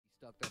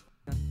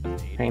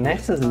Right,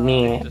 next is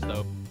me.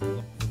 So,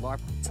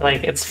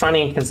 like, it's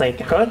funny because, like,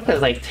 Hook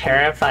is, like,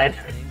 terrified.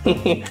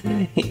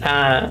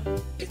 I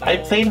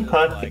played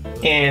Hook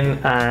in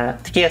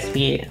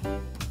TSB,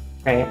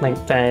 right? Like,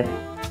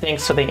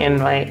 thanks to the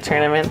invite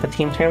tournament, the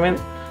team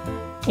tournament.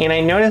 And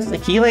I noticed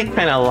that he, like,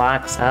 kind of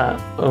locks up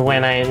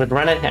when I would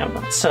run at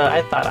him. So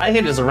I thought I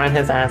could just run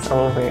his ass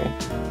over.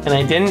 And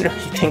I didn't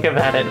really think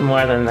about it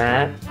more than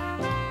that.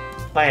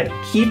 But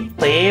he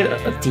played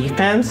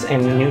defense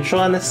and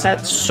neutral in this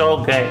set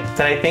so good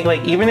that I think,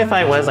 like, even if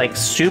I was, like,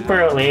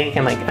 super awake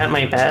and, like, at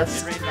my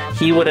best,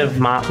 he would have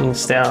mopped me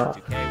still.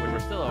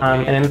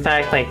 And in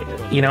fact, like,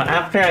 you know,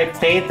 after I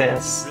played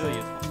this,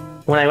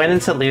 when I went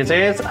into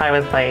losers, I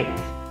was like,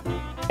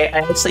 I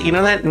actually, you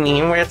know that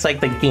meme where it's like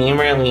the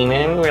gamer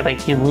leaning, where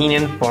like you lean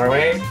in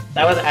forward?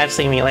 That was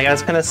actually me. Like, I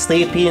was kind of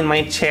sleepy in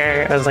my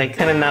chair. I was like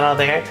kind of not all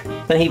there.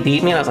 Then he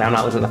beat me and I was like, I'm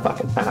not losing the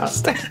fucking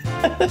fast.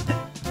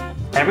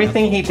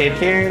 Everything he did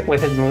here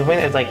with his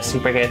movement is like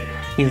super good.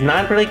 He's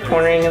not really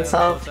cornering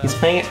himself. He's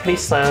playing it pretty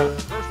slow.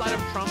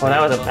 Well,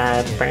 that was a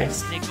bad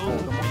first.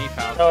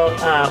 So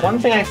one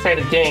thing I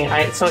started doing,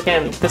 so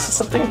again, this is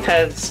something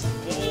because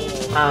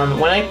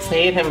when I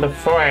played him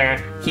before,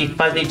 he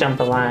fuzzy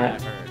jumped a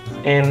lot.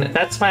 And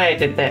that's why I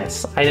did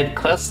this. I did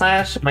close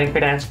slash,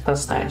 micro dash,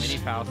 close slash.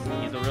 He's a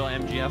real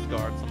MGS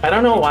guard. I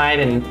don't know why I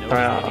didn't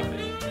throw.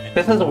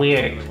 This is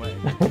weird.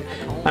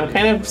 I'm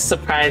kind of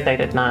surprised I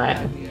did not.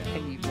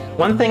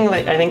 One thing,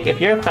 like, I think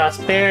if you're a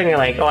fast player and you're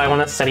like, oh, I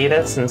want to study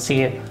this and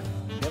see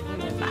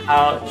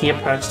how he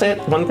approached it,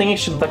 one thing you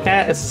should look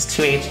at is his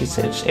 2H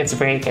usage. It's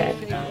very good.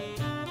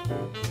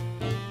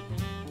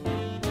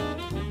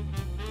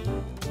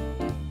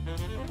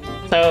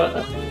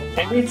 So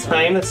every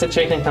time the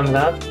situation comes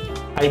up,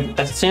 I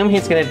assume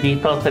he's gonna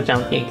default to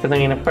jump kick, because I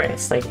mean, of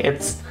course, like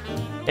it's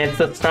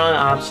a strong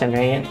option,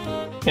 right?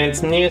 And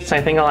it's new, so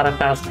I think a lot of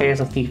fast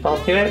players will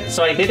default to it.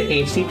 So I did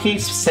HCP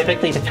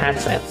specifically to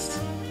catch this.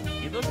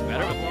 He looks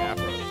better with the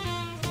afro.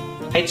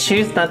 I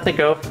choose not to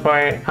go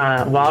for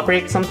wall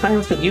break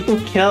sometimes, but you can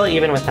kill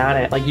even without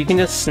it. Like, you can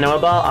just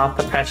snowball off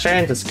the pressure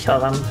and just kill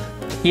them.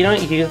 You don't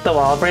use the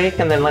wall break,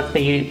 and then let's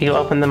say you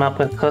open them up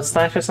with close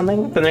slash or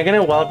something, then they're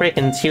gonna wall break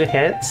in 2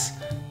 hits.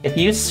 If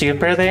you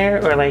super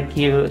there, or like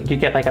you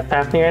get like a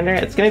Fafnir under,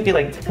 it's gonna be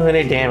like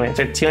 200 damage,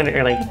 or 200,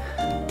 or like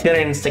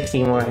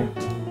 260 more.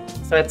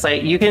 So it's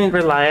like, you can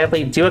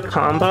reliably do a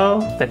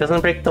combo that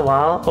doesn't break the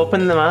wall,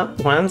 open them up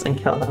once, and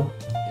kill them.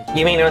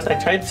 You may notice I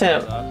tried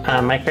to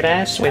micro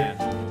dash with,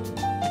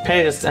 kind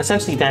of just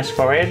essentially dash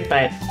forward,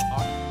 but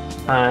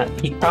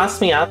he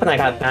crossed me up and I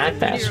got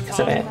backdash because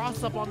of it.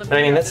 But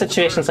I mean, this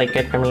situation's like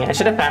good for me. I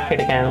should have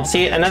Fafnired again.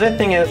 See, another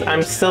thing is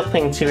I'm still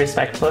playing too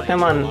respectful of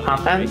him on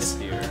offense.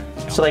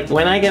 So like,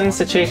 when I get in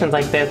situations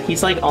like this,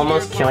 he's like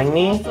almost killing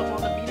me.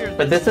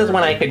 But this is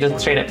when I could just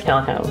straight up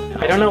kill him.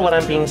 I don't know what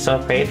I'm being so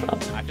afraid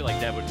of. I feel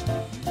like that would...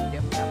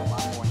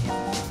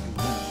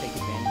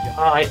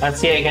 Oh, I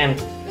see it again.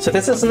 So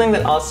this is something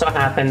that also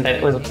happened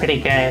that was pretty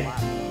good.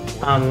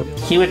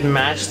 He would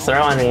match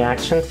throw on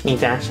reaction to me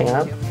dashing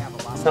up.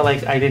 So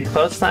like, I did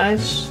close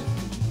slash,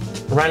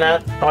 run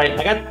up. Oh wait,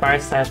 I got bar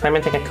slash, but I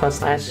meant to get close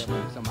slash.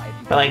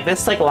 But like,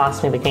 this like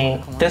lost me the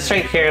game. This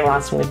right here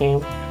lost me the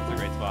game.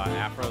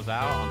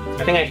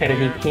 I think I tried to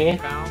DP.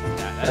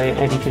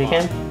 I DP'd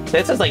again.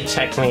 This is like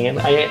checkmate.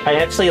 I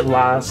actually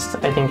lost,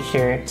 I think,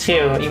 here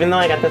too. Even though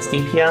I got this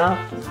DP off,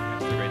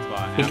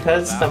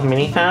 because of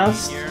mini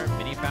fouls,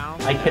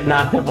 I could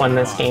not have won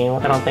this game,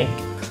 I don't think.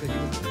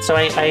 So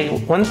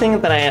one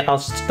thing that I'll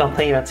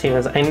tell you about too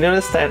is I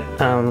noticed that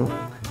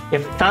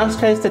if Faust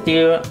tries to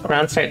do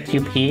round start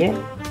 2P,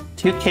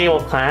 2K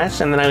will clash,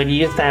 and then I would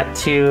use that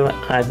to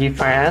do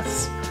far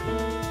S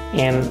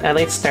and at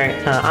least start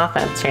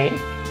offense, right?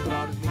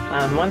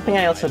 One thing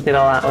I also did a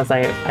lot was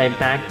I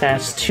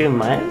backdashed too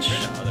much.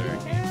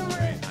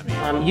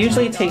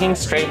 Usually taking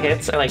straight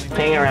hits or like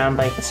playing around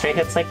like straight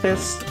hits like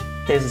this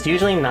is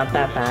usually not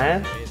that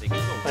bad.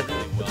 But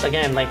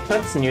again, like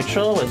Hook's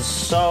neutral was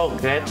so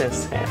good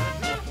this hit.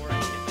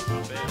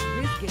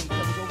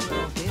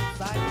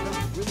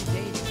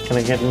 Can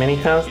I get mini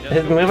house?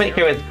 His movement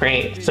here was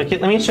great. So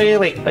let me show you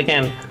like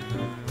again.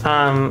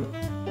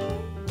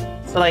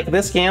 So like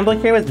this gamble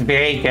here was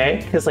very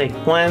good because like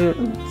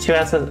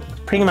 2S is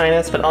pretty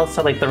minus, but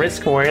also like the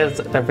risk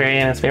rewards are very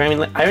in his favor. I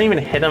mean, I don't even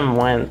hit him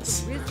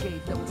once.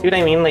 See what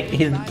I mean? Like,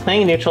 he's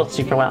playing neutral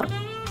super well.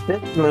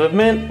 This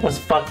movement was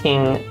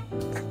fucking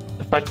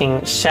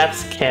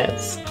chef's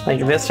kiss. Like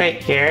this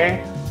right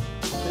here.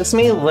 This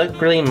may look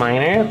really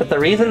minor, but the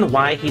reason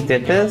why he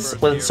did this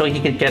was so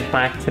he could get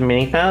back to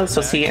mini fouls.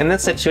 So see, in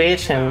this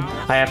situation,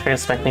 I have to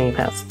respect mini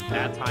fouls.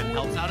 That time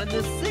helps out in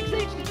this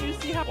 6H. Did you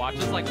see how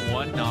watches like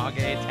one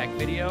Nage tech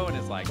video and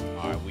is like,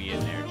 are we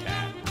in there,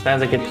 chat? That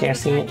was a good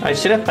PRC. I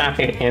should have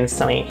Fafnired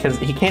instantly, because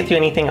he can't do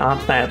anything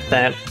off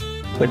that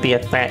would be a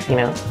threat, you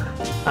know?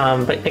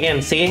 But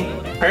again, see?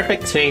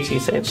 Perfect 2H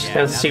usage.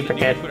 That was super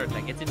good.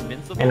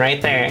 And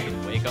right there.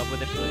 Wake up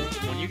with it.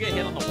 When you get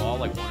hit on the wall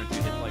like 1 or 2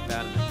 hits like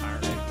that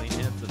and then clean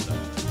hits,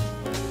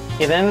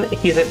 it's then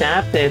he's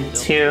adapted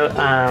to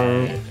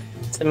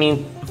to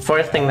me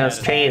forcing those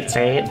trades,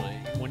 right?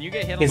 When you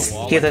get hit on He's the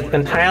wall, he's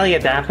entirely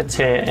adapted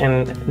to it,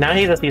 and now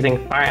he's just using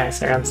far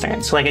ass around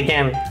start. So like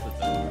again,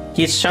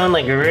 he's shown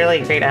like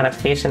really great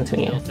adaptation to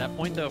me. that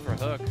point though for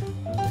Hook.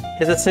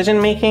 His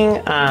decision making,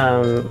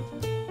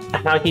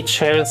 how he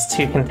chose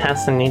to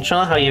contest in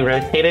neutral, how he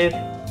rotated,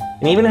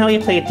 and even how he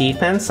played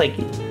defense, like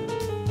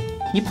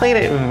he played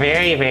it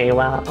very, very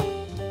well.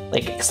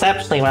 Like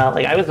exceptionally well.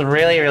 Like I was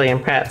really, really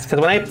impressed.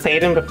 Because when I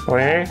played him before,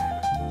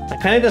 I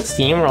kind of just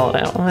steamrolled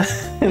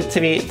him, to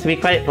be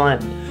quite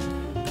blunt.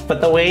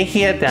 But the way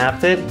he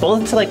adapted,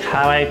 both to like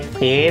how I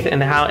played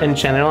and how in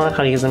general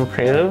how he's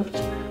improved,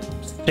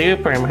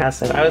 super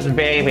impressive. I was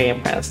very, very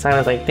impressed. I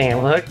was like,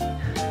 damn, look,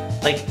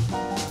 like,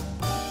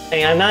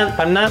 hey,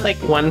 I'm not like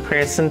one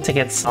person to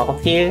get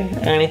salty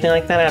or anything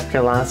like that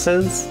after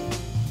losses.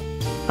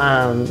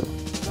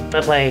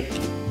 But like,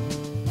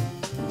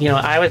 you know,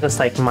 I was just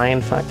like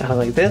mind fucked. I was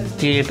like, this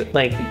dude,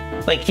 like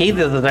he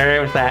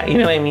deserved that. You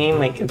know what I mean?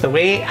 Like the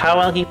way how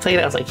well he played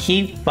it, I was like,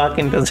 he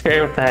fucking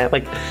deserved that.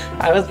 Like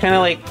I was kind of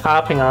like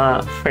popping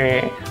off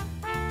for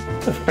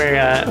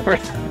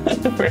Hook.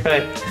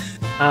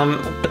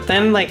 But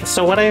then like,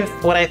 so what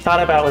I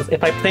thought about was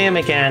if I play him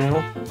again,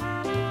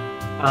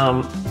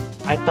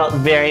 I felt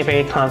very,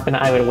 very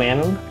confident I would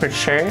win for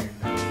sure,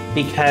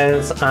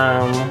 because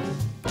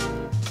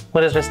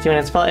what is just doing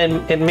its fault?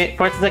 It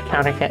forces a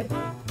counter hit.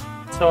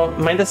 So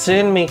my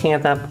decision making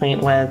at that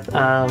point was,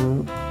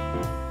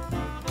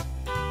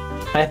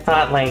 I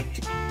thought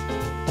like,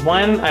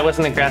 one, I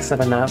wasn't aggressive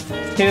enough.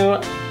 Two,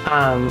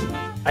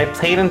 I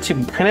played into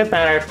kind of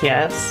bad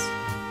RPS.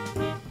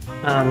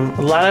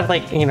 A lot of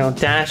like, you know,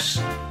 dash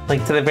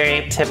like to the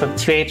very tip of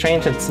 2H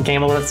range and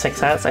gameable with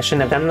 6S. I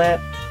shouldn't have done that.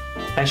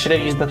 I should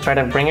have used the threat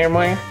of Bringer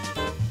more.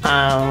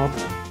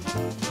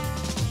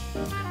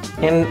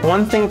 And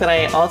one thing that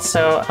I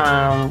also,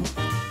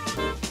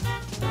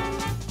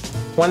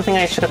 one thing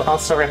I should have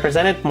also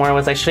represented more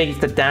was I should have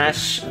used the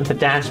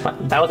dash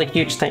button. That was a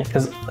huge thing,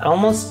 because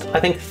almost, I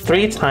think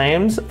 3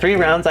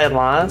 rounds I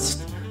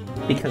lost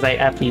because I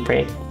FE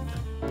break.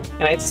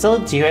 And I still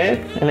do it,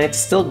 and it's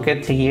still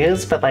good to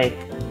use, but like,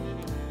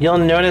 you'll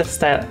notice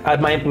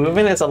that my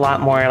movement is a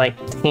lot more like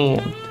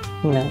tamed,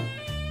 you know,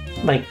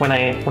 like when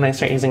I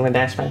start using the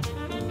dash button.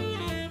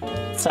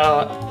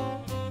 So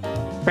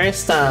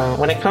first,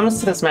 when it comes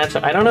to this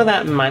matchup, I don't know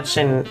that much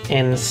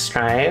in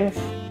Strive.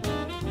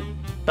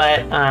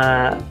 But,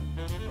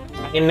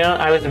 you know,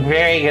 I was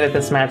very good at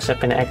this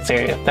matchup in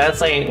Xer.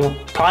 That's like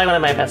probably one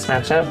of my best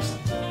matchups.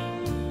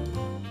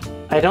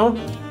 I don't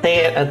play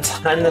it a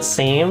ton the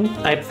same.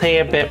 I play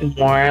a bit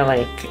more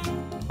like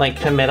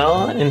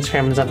committal in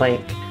terms of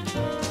like,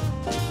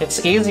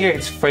 it's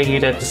easier for you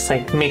to just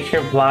like make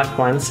your block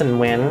once and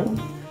win.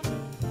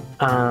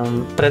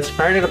 But it's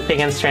harder to play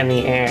against her in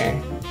the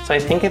air. So I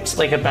think it's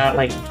like about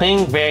like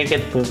playing very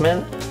good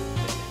movement.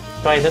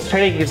 So I just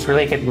try to use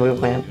really good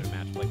movement.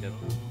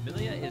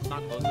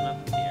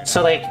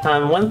 So like,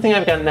 one thing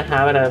I've gotten in the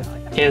habit of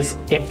is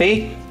if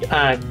they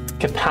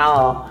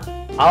Capal,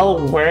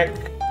 I'll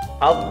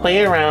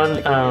play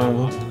around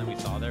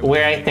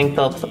where I think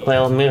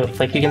they'll move.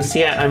 Like you can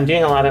see I'm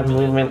doing a lot of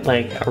movement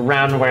like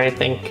around where I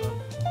think,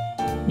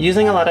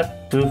 using a lot of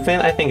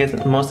movement I think is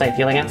most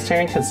ideal against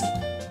her, because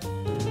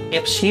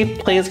if she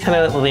plays kind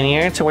of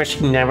linear to where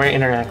she never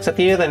interacts with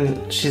you, then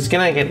she's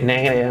gonna get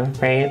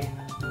negative, right?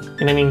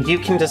 And I mean, you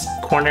can just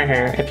corner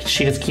her if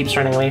she just keeps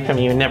running away from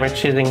you and never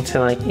choosing to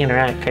like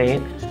interact, right?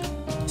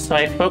 So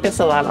I focus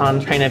a lot on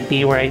trying to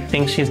be where I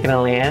think she's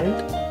gonna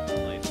land.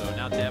 So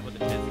now Deb with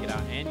the chance to get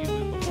out, and you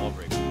lose the wall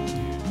break.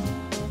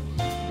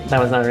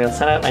 That was not a real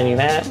setup, I knew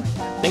that.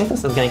 I think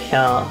this is gonna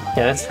kill.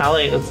 Yeah, it's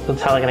totally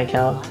gonna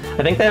kill.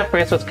 I think that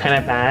first was kind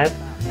of bad.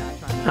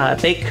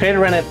 They could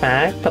run it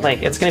back, but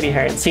like it's gonna be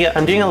hard. See,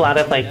 I'm doing a lot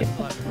of like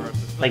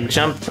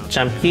jump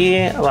P,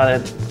 a lot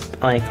of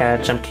like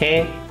jump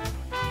K.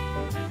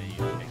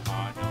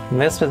 And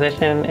this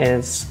position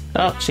is,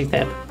 oh, she's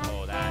dead.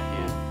 Oh, that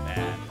is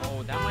bad.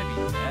 Oh, that might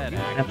be dead.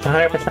 That's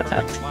 100%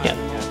 dead. Yeah.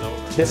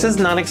 This is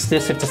not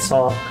exclusive to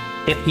Soul.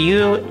 If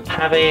you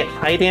have a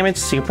high damage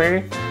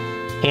super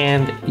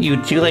and you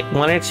do like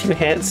 1 or 2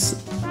 hits,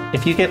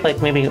 if you get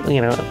like maybe, you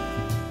know,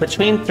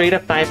 between 3 to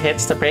 5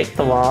 hits to break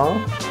the wall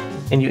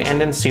and you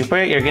end in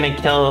super, you're gonna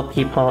kill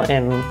people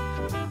in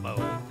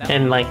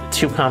like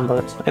 2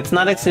 combos. It's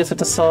not exclusive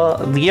to Soul.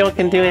 Leo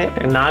can do it,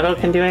 or Nago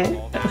can do it.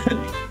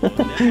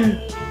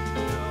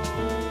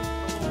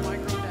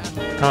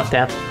 Oh,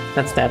 death.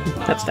 That's dead.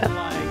 That's dead.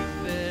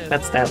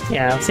 That's dead.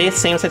 Yeah, see,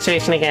 same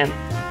situation again.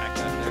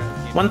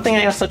 One thing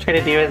I also try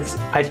to do is,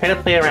 I try to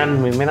play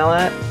around movement a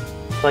lot.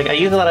 Like, I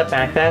use a lot of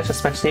backdash,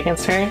 especially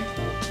against her.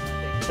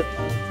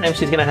 And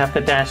she's gonna have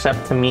to dash up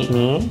to meet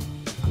me.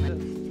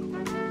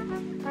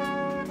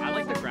 I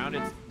like the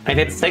grounded. I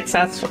did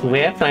 6S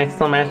whip, and I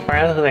still matched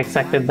Farah, because I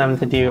expected them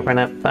to do run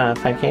up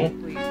 5k.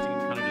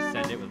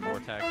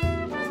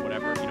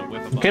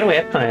 Good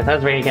whip, that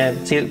was very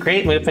good. See,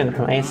 great movement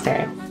from Ice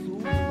there.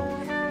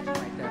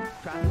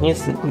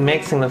 He's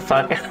mixing the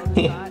fuck out of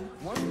me.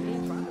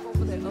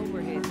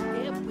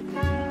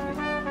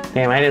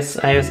 game. I just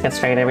get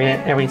straight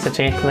every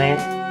situation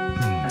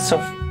there. So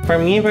for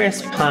me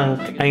versus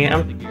Punk,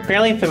 I'm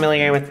fairly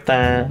familiar with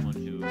the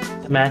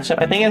matchup.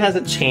 I think it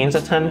hasn't changed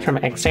a ton from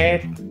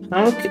X-Raid.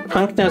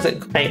 Punk knows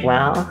it quite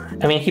well.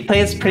 I mean, he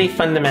plays pretty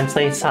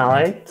fundamentally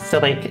solid, so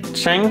like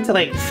trying to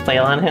like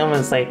flail on him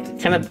is like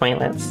kind of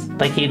pointless.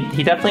 Like he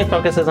definitely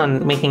focuses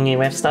on making me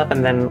whiff stuff,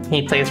 and then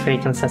he plays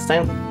pretty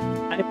consistent.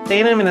 I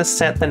played him in a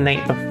set the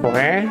night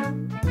before.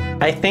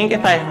 I think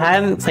if I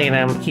hadn't played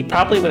him, he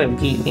probably would have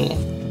beat me.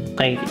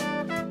 Like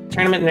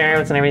tournament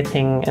nerves and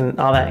everything and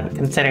all that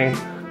considered.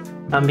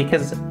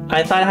 Because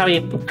I thought how he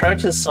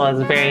approaches Soul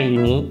is very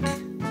unique.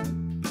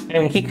 I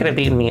mean, he could have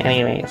beaten me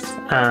anyways.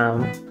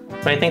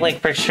 But I think like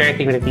for sure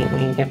he would have beaten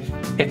me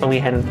if we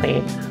hadn't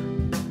played.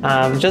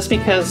 Just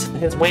because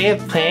his way of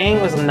playing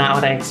was not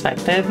what I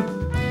expected.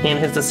 And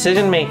his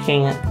decision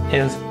making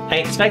is, I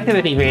expected it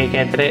to be very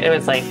good, but it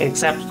was like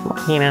exceptional,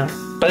 you know?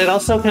 But it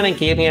also kind of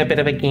gave me a bit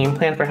of a game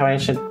plan for how I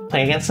should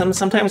play against him.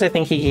 Sometimes I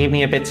think he gave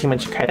me a bit too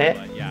much credit.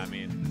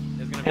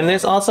 And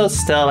there's also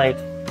still like,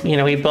 you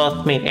know, we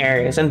both made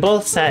errors in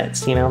both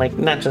sets, you know, like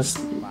not just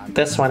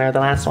this one or the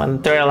last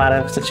one. There are a lot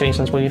of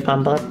situations where we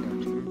fumbled.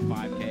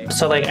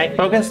 So like I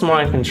focused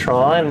more on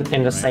control and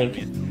just like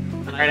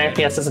hard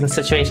FPSs in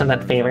situations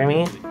that favor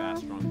me.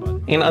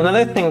 And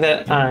another thing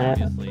that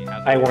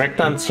I worked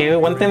on too,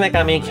 one thing that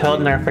got me killed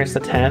in our first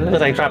attempt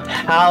was I dropped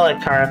hella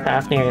Kara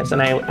Fafnirs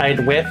and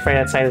I'd whiff right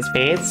outside his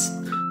base.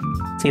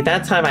 See,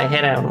 that time I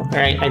hit him, or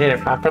I did it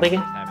properly.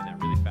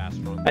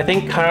 I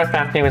think Kara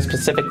Fafnir was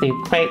specifically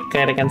quite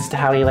good against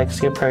how he likes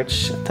to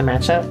approach the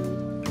matchup.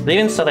 But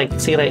even so, like,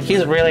 see, like,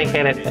 he's really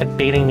good at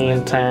baiting me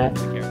into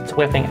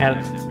whiffing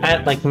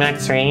at like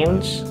max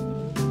range.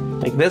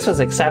 Like, this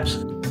was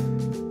exceptional.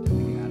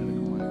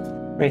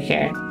 Right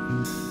here.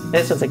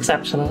 This was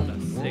exceptional.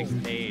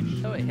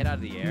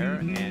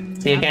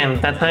 See, again,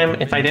 that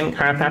time, if I didn't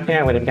Kara Fafnir,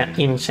 I would have got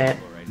eaten shit.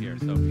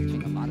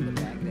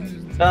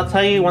 So I'll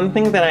tell you one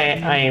thing that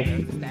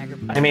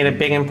I made a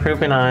big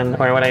improvement on,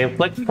 or what I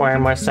looked for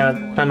more so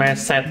from our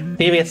set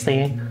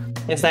previously,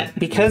 is that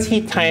because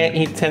he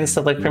tends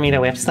to look for me to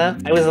whiff stuff,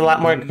 I was a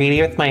lot more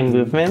greedy with my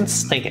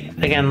movements. Like,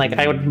 again, like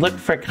I would look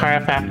for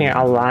Kara Fafnir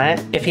a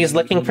lot. If he's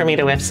looking for me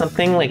to whiff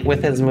something, like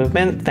with his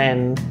movement,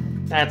 then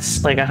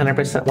that's like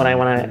 100% what I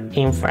want to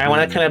aim for. I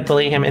want to kind of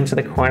bully him into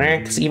the corner,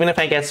 because even if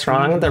I guess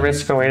wrong, the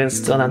risk reward is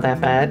still not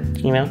that bad,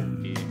 you know?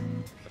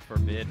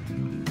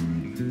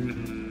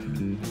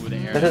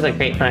 This is a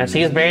great punish.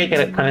 He's very good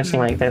at punishing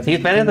like this. He's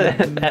better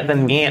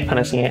than me at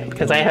punishing it,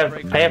 because I have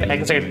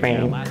exert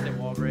frame.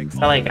 So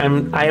like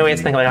I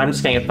always think like I'm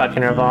just gonna get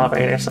fucking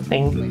revolver or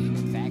something.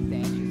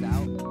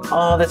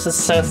 Oh, this is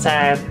so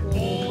sad.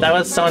 That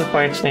was so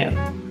unfortunate.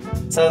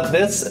 So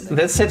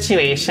this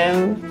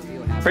situation,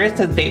 first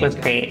his bait was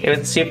great. It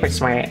was super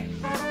smart.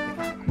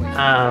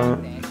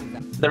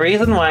 The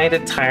reason why I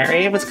did Tyrant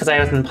Rave was because I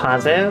was in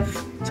positive.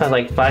 So I was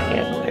like, fuck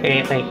it.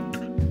 Right? Like,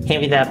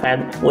 can't be that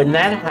bad. When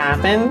that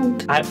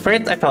happened, at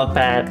first I felt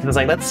bad. I was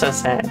like, that's so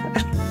sad.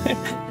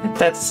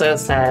 That's so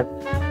sad.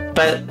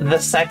 But the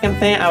second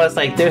thing, I was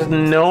like, there's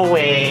no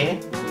way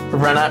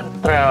run up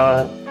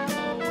throw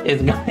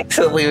is going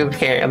to lose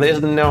here.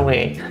 There's no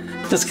way.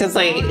 Just because,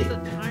 like,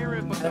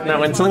 I don't know,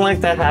 when something like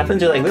that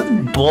happens, you're like, this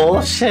is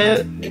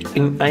bullshit.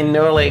 And I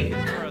know, like,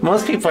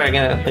 most people are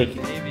gonna, like,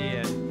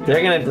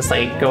 they're gonna just,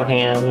 like, go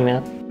ham, you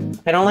know?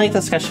 I don't like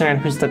discussion on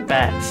who's the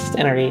best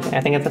in a region.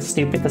 I think it's a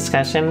stupid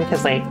discussion,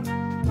 because, like,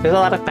 there's a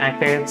lot of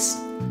factors,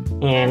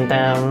 and,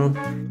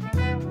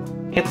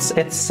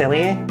 it's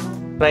silly.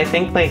 But I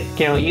think, like,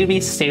 you know, you'd be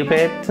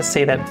stupid to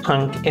say that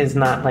Punk is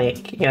not,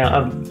 like, you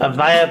know, a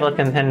viable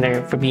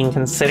contender for being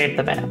considered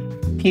the best.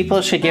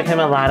 People should give him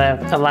a lot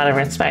of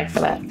respect for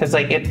that, because,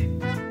 like,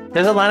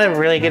 there's a lot of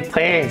really good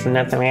players in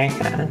North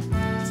America.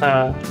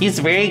 So he's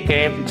very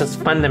good, just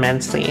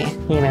fundamentally,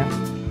 you know.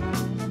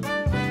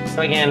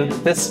 So again,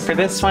 for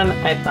this one,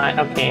 I thought,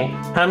 okay,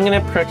 how I'm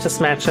gonna approach this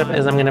matchup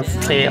is I'm gonna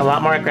play a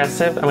lot more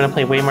aggressive. I'm gonna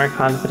play way more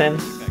confident.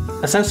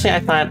 Essentially, I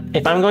thought,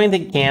 if I'm going to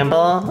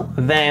gamble,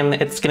 then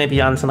it's going to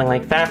be on something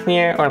like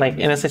Fafnir, or like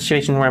in a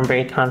situation where I'm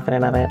very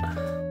confident of it.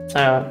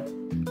 So,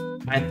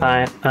 I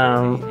thought,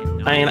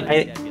 I mean,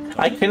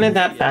 I couldn't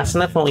adapt fast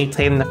enough when we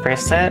played in the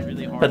first set,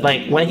 but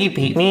like, when he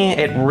beat me,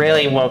 it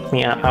really woke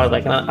me up. I was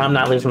like, I'm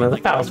not losing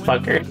this, that was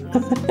fucker.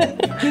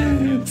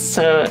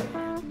 So,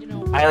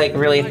 I like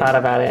really thought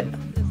about it.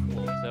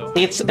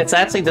 It's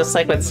actually just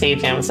like what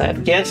Sage Jam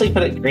said. He actually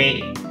put it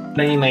great.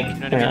 Then you like,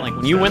 like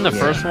when you win the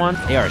first one,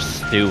 they are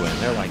stewing.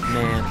 They're like,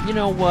 man, you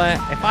know what?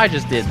 If I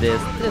just did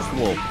this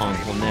little punk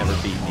will never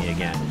beat me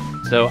again.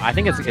 So I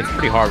think it's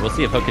pretty hard. We'll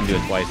see if Hook can do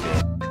it twice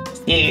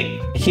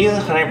here. He's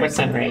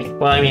 100% right.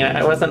 Well, I mean,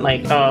 it wasn't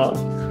like,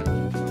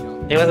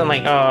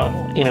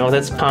 you know,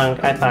 this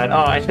punk. I thought,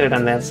 oh, I should have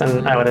done this,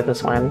 and I would have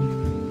just won.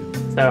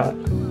 So,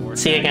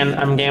 see, again,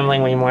 I'm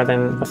gambling way more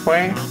than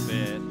before.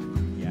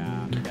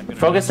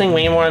 Focusing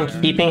way more on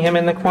keeping him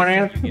in the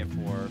corner.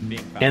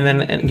 And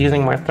then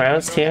using more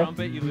throws too.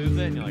 You lose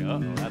it and you're like, oh,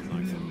 that's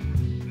not good.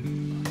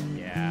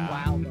 Yeah.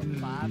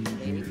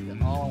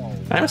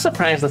 I'm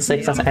surprised the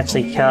 6 was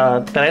actually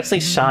killed. That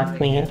actually shocked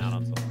me.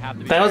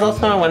 That was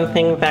also one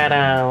thing that,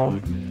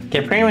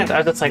 yeah, pretty much I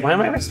was just like, why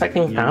am I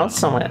respecting Bounce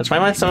so much? Why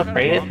am I so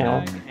afraid of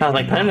him? I was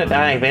like, time to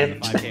die,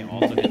 bitch.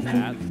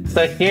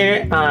 So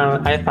here,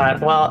 I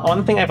thought, well,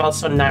 one thing I've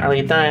also not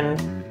really done,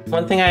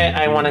 one thing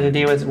I wanted to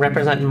do was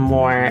represent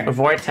more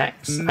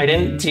Vortex. I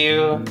didn't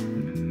do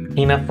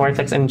enough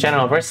Vortex in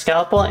general. We're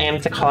scalpel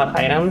and to call out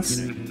items.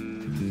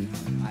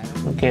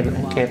 Okay,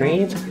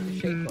 read.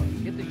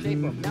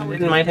 I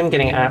didn't mind him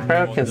getting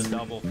Afro because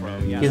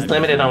he's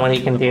limited on what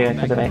he can do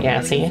because of it.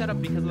 Yeah, see?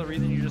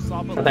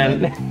 But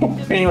then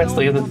pretty much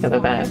loses because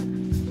of that.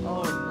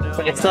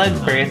 But it still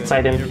had burst, so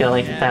I didn't feel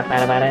like that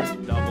bad about it.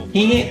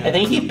 I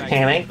think he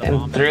panicked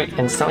and threw it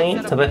instantly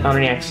to the on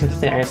reaction to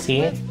the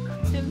RC.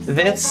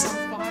 This,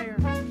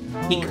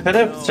 he could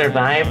have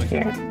survived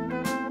here.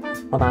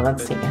 Hold on,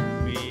 let's see.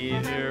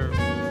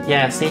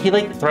 Yeah, see, he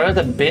like throws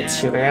a bit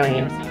too early.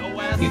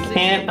 You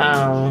can't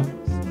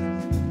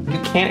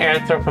air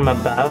throw from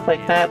above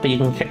like that, but you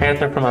can air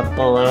throw from up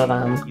below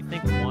them.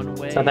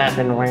 So that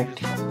didn't work.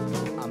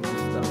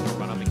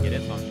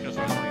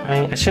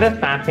 I should have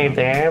backmade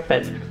there,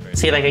 but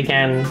see, like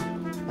again,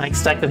 I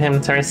expected him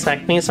to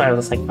respect me, so I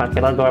was like, fuck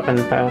it, I'll go up and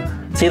throw.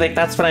 See, like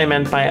that's what I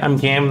meant by I'm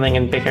gambling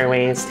in bigger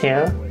ways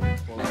too.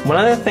 One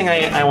other thing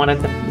I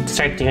wanted to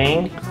start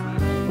doing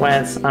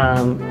was,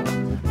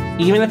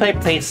 even if I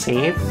play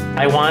safe,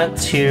 I want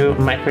to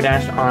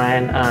microdash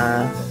on,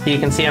 you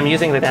can see I'm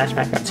using the dash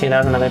back up too, that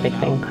was another big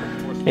thing.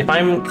 If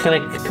I'm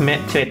gonna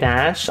commit to a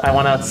dash, I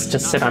want to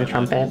just sit on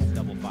Trumpet.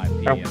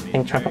 Or I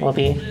think Trumpet will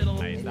be.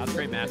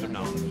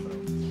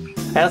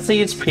 I also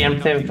use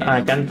preemptive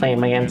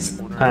gunflame against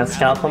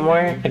Scalpel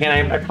more.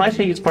 Again, I probably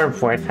should use more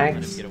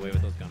Vortex.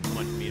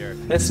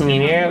 This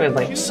Meteor was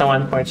like so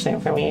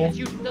unfortunate for me.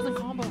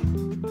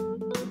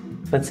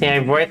 Let's see, I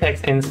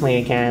Vortex instantly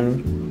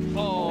again.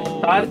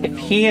 I thought if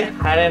he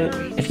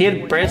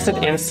had bursted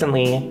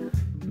instantly,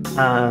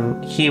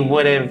 he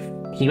would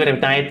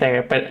have died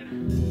there. But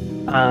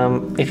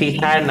if he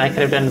hadn't, I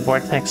could have done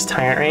Vortex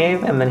Tyrant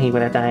Rave, and then he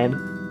would have died.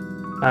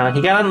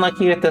 He got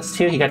unlucky with this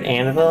too. He got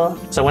Anvil,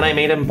 so when I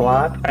made him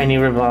block, I knew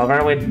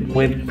Revolver would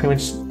pretty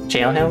much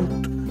jail him.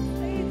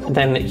 And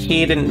then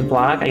he didn't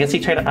block. I guess he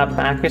tried to up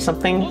back or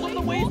something.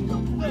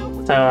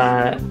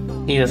 So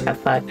he just got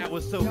fucked.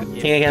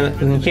 See, again,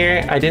 in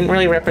here, I didn't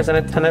really represent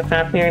a ton of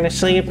Fafnir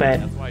initially, but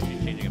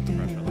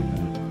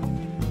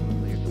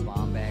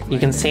you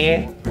can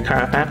see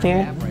Kara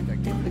Fafnir.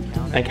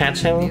 I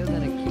catch him.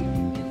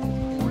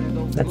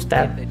 That's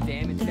dead.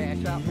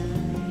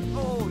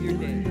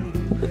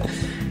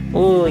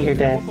 Ooh, you're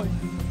dead.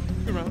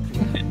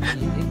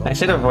 I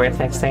should have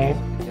Vortex there.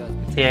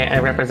 See, I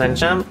represent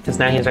Jump, because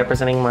now he's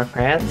representing more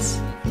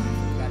France.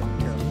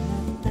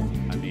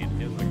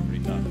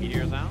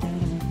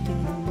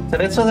 So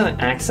this was an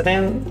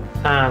accident.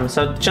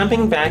 So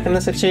jumping back in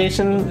the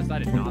situation,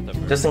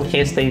 just in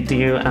case they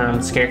do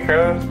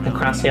Scarecrow and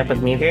cross you up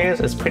with Meteors,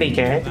 is pretty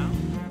good.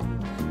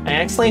 I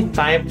actually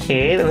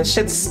 5k'd and this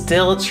shit's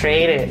still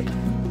traded.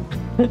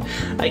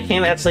 I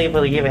can't actually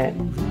believe it.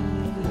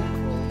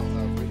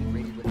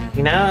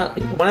 You know,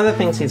 one of the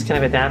things he's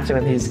kind of adapted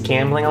with, he's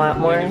gambling a lot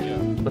more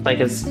with like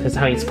his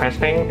how he's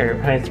pressuring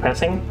or how he's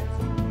pressing.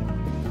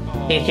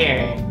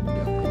 Here,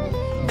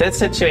 this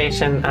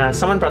situation,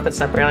 someone brought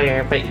this up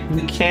earlier, but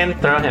you can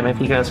throw him if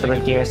he goes for the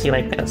DRC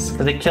like this,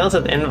 because it kills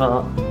with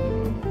Invul.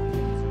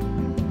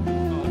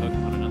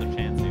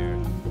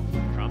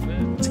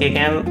 See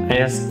again,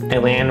 I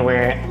land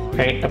where,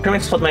 right, I pretty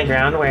much hold my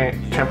ground where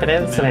Trumpet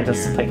is, and I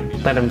just like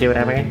let him do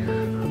whatever.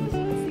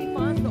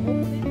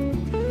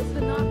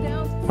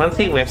 Once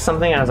he whiffs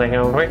something, I was like,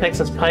 oh, Vortex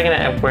is probably gonna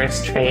have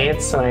worse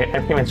trades, so I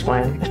pretty much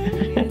won.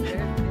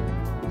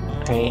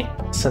 Alright,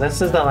 so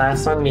this is the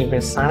last one, me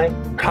versus Sonic.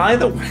 Probably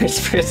the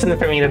worst person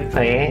for me to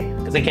play,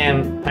 because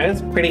again, I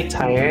was pretty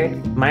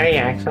tired. My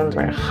reactions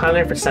were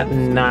 100%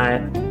 not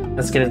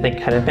as good as they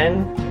could have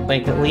been.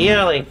 Like,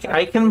 Leo, like,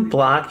 I can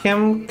block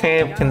him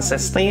kind of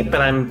consistently,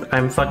 but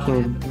I'm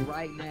fucking...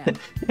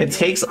 It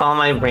takes all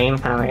my brain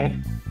power.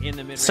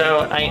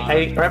 So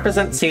I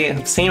represent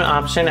the same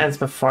option as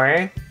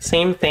before,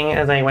 same thing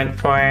as I went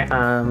for.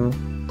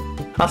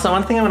 Also,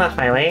 one thing I want to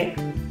highlight,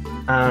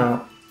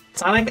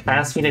 Sonic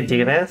asked me to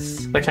do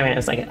this, which I mean, I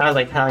was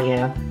like, hell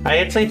yeah. I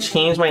actually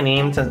changed my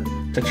name to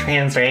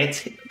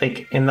Transrate,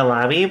 like in the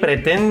lobby, but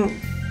it didn't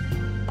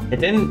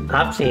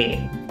update.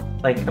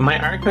 Like my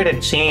art code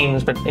had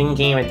changed, but in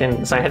game it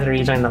didn't, so I had to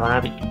rejoin the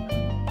lobby.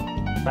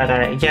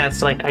 But yeah,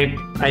 so like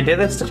I did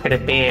this to try to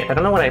bait. I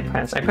don't know what I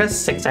pressed. I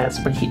pressed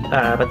 6S,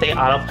 but they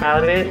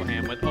autopiloted it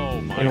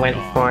and went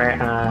for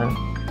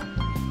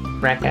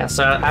Rekka.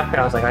 So after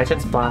I was like, I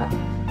should spot.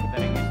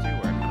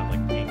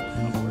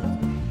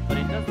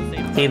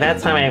 See, that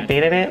time I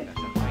baited it.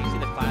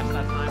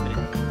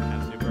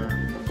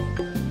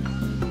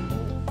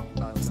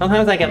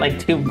 Sometimes I get like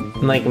two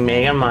like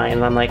Mega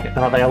Mine. I'm like,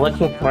 oh, they're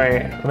looking for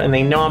it, and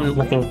they know I'm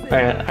looking for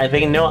it.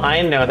 They know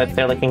I know that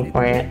they're looking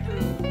for it.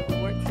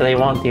 So they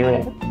won't do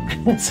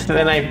it. So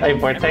then I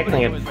Vortex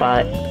and get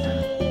fought.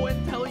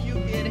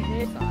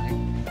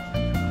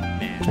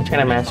 I'm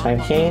trying to match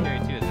 5k.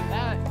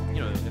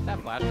 Too is if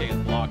that flash kick is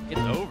blocked, it's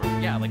over.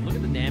 Yeah, like look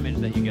at the damage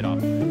that you get off,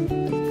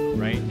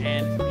 right?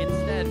 And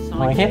instead,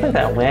 Oh, I can't play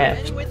that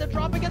whip.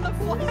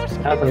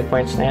 That was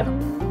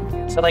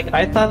unfortunate. So like,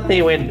 I thought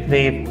they'd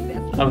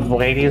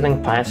avoid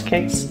using flash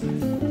kicks,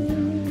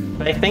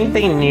 but I think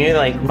they knew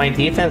like my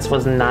defense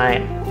was not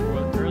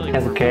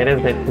as good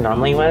as it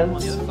normally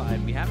was.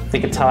 They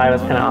could tell I was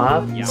kind of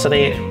off, so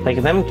they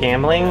like them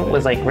gambling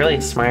was like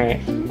really smart.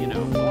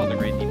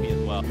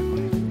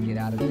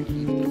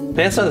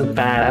 This was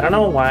bad. I don't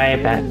know why I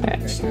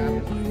backpatched.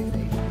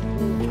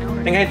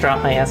 I think I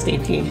dropped my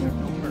SDT.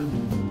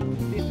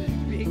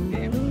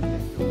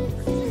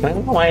 I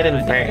don't know why I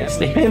didn't burst.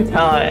 They didn't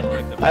tell it.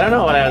 I don't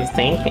know what I was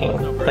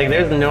thinking. Like,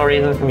 there's no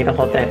reason for me to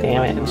hold that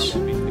damage.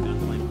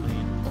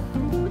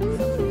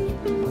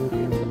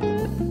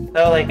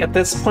 So, like, at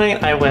this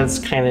point, I was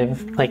kind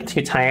of, like,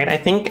 too tired. I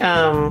think,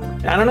 I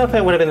don't know if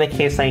it would have been the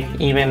case, like,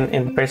 even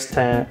in first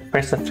to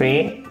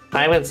 3.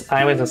 I was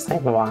just,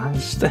 like,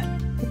 washed.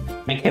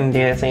 I couldn't do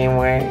this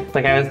anymore.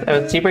 Like, I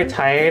was super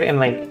tired, and,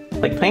 like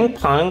playing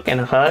Punk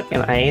and Hook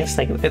and Ice,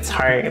 like, it's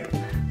hard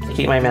to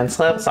keep my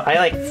mental up, so I,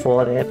 like,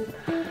 folded.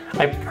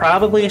 I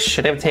probably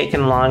should have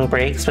taken long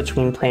breaks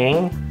between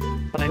playing,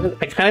 but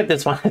I kind of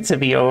just wanted to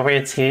be over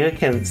too,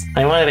 because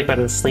I wanted to go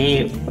to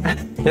sleep.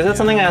 This is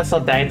something I also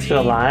died to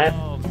a lot.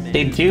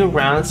 They do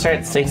round start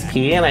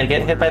 6p and I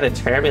get hit by the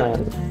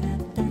Turbulence.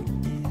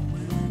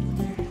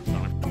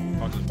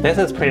 This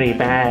is pretty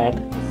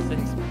bad.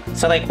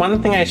 So like,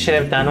 one thing I should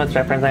have done was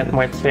represent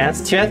more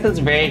 2S. 2S is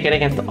very good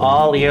against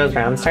all Leo's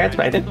round starts,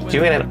 but I didn't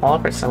do it at all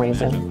for some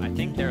reason. I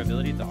think their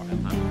ability to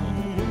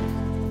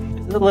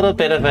A little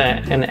bit of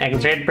an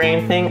exert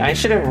brain thing. I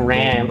should have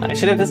ran. I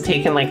should have just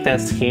taken like the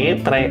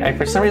escape, but I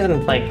for some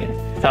reason like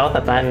felt the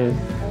button.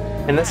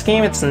 In this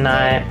game, it's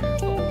not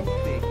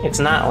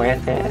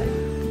worth it.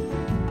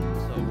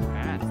 So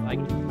fast,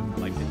 like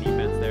the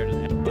defense there.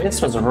 This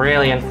was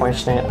really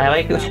unfortunate.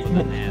 I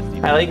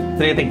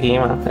threw the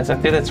game off this. I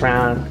threw this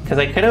round because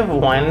I could have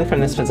won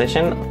from this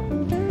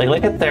position. Like,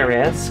 look at the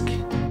risk.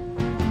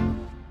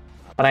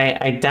 But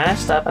I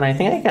dashed up and I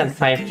think I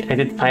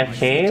did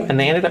 5k and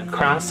they ended up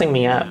crossing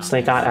me up, so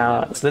they got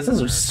out. So this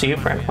is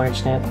super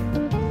unfortunate.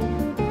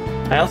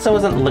 I also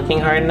wasn't looking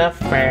hard enough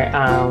for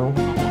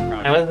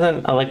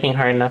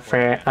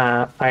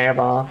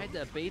Fireball.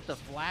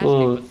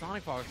 Ooh,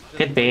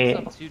 good bait.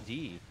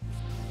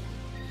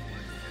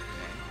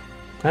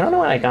 I don't know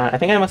what I got. I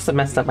think I must have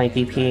messed up my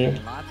DP.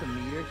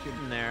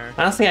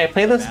 Honestly, I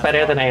played this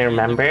better than I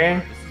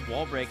remember.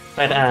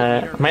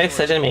 But my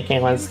decision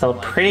making was still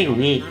pretty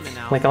weak.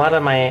 Like a lot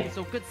of my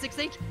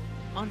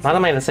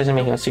decision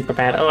making was super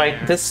bad. Oh,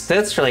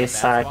 this really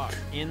sucked.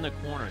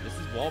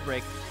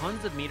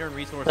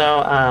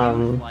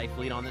 So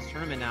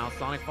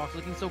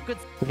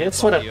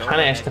this would have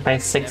punished if I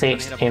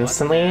 6H'd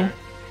instantly.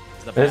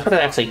 This would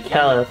have actually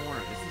killed.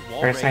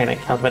 Or sorry, not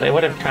killed, but it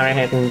would have counter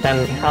hit and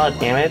done hella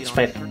damage.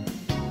 But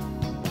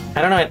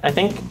I don't know. I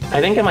think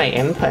in my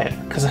input,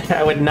 because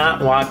I would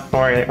not walk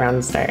forward at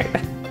round start.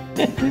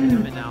 Could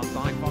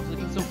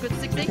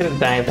have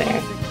died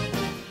there.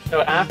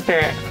 So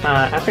after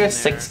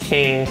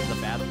 6k,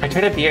 I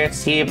tried a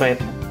BRC,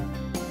 but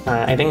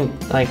I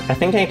didn't like. I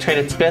think I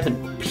tried to get a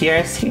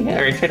PRC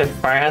or I tried a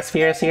far ass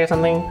BRC or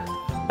something.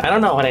 I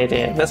don't know what I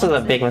did. This was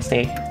a big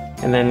mistake,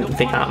 and then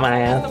they got my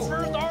ass.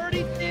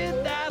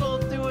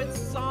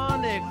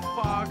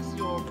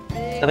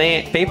 So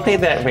they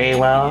played that very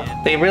well.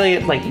 They really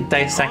like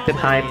dissected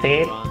how I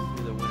played.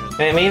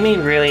 And it made me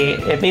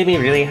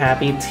really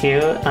happy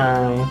too.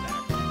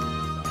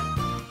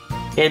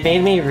 It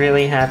made me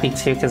really happy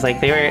too, because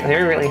like they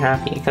were really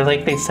happy, because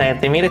like they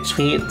said, they made a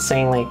tweet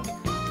saying like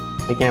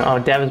you know, oh,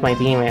 Dev is my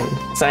demon.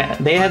 So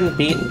they hadn't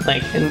beaten,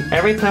 like,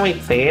 every time we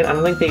played, I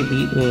don't think they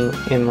beat me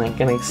in like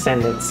an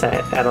extended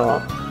set at all.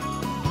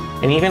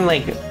 And even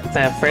like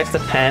the first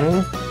of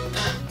 10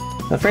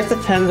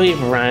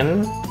 we've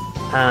run,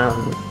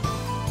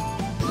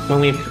 when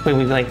we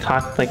like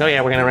talked like, oh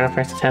yeah, we're gonna run a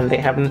first to 10, they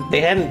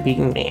hadn't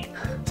beaten me.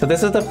 So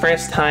this is the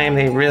first time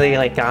they really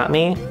like got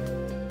me.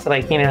 So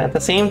like, you know, at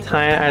the same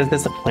time I was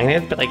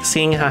disappointed, but like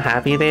seeing how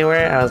happy they were,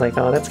 I was like,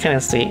 oh, that's kind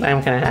of sweet.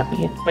 I'm kind of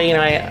happy. But you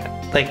know,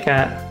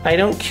 I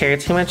don't care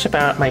too much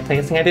about my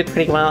placing. I did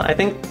pretty well. I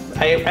think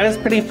I was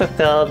pretty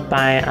fulfilled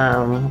by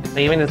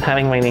even just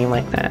having my name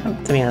like that,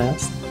 to be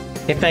honest.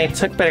 If I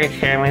took better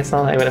care of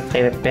myself, I would have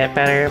played a bit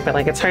better, but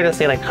like it's hard to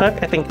say. Like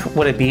Hook, I think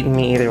would have beaten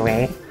me either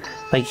way.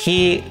 Like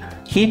he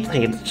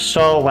played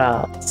so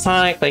well.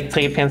 Sonic like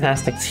played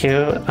fantastic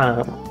too.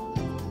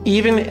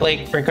 Even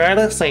like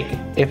regardless, like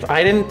if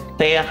I didn't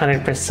play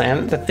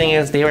 100%, the thing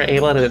is they were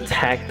able to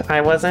detect I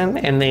wasn't,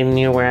 and they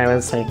knew where I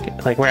was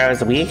like where I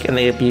was weak, and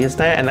they abused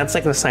that, and that's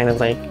like the sign of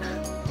like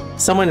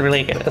someone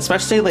really good.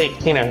 Especially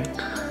like, you know,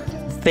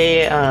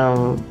 they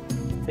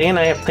and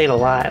I have played a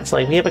lot, so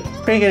like we have a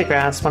pretty good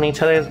grasp on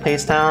each other's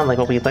playstyle and like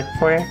what we look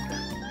for,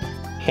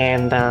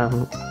 and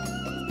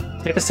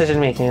their decision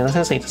making is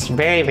essentially just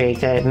very, very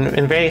good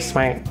and very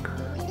smart.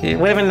 It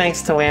would have been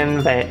nice to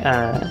win, but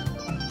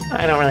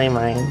I don't really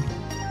mind.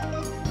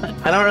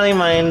 I don't really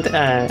mind,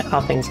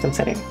 all things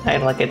considered. I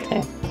had like a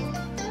day.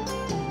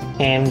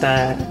 And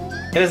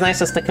it was nice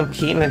just to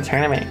compete in the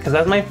tournament, because that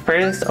was my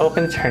first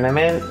open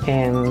tournament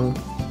in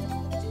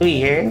 2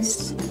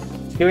 years?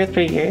 2 or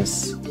 3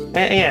 years?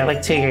 Yeah,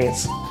 like 2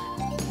 years.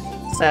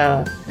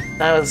 So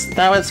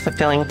that was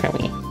fulfilling for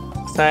me.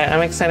 So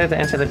I'm excited to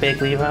enter the big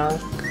LEVO.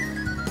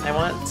 I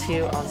want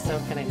to also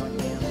kind of go down.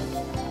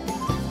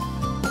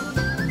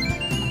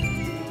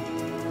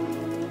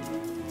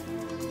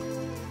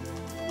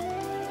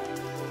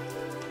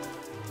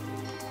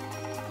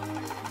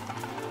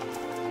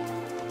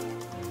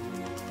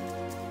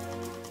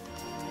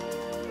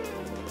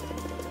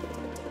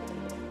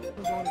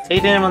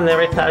 Aiden will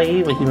never tell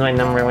you, but he's my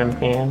 #1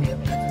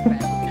 fan.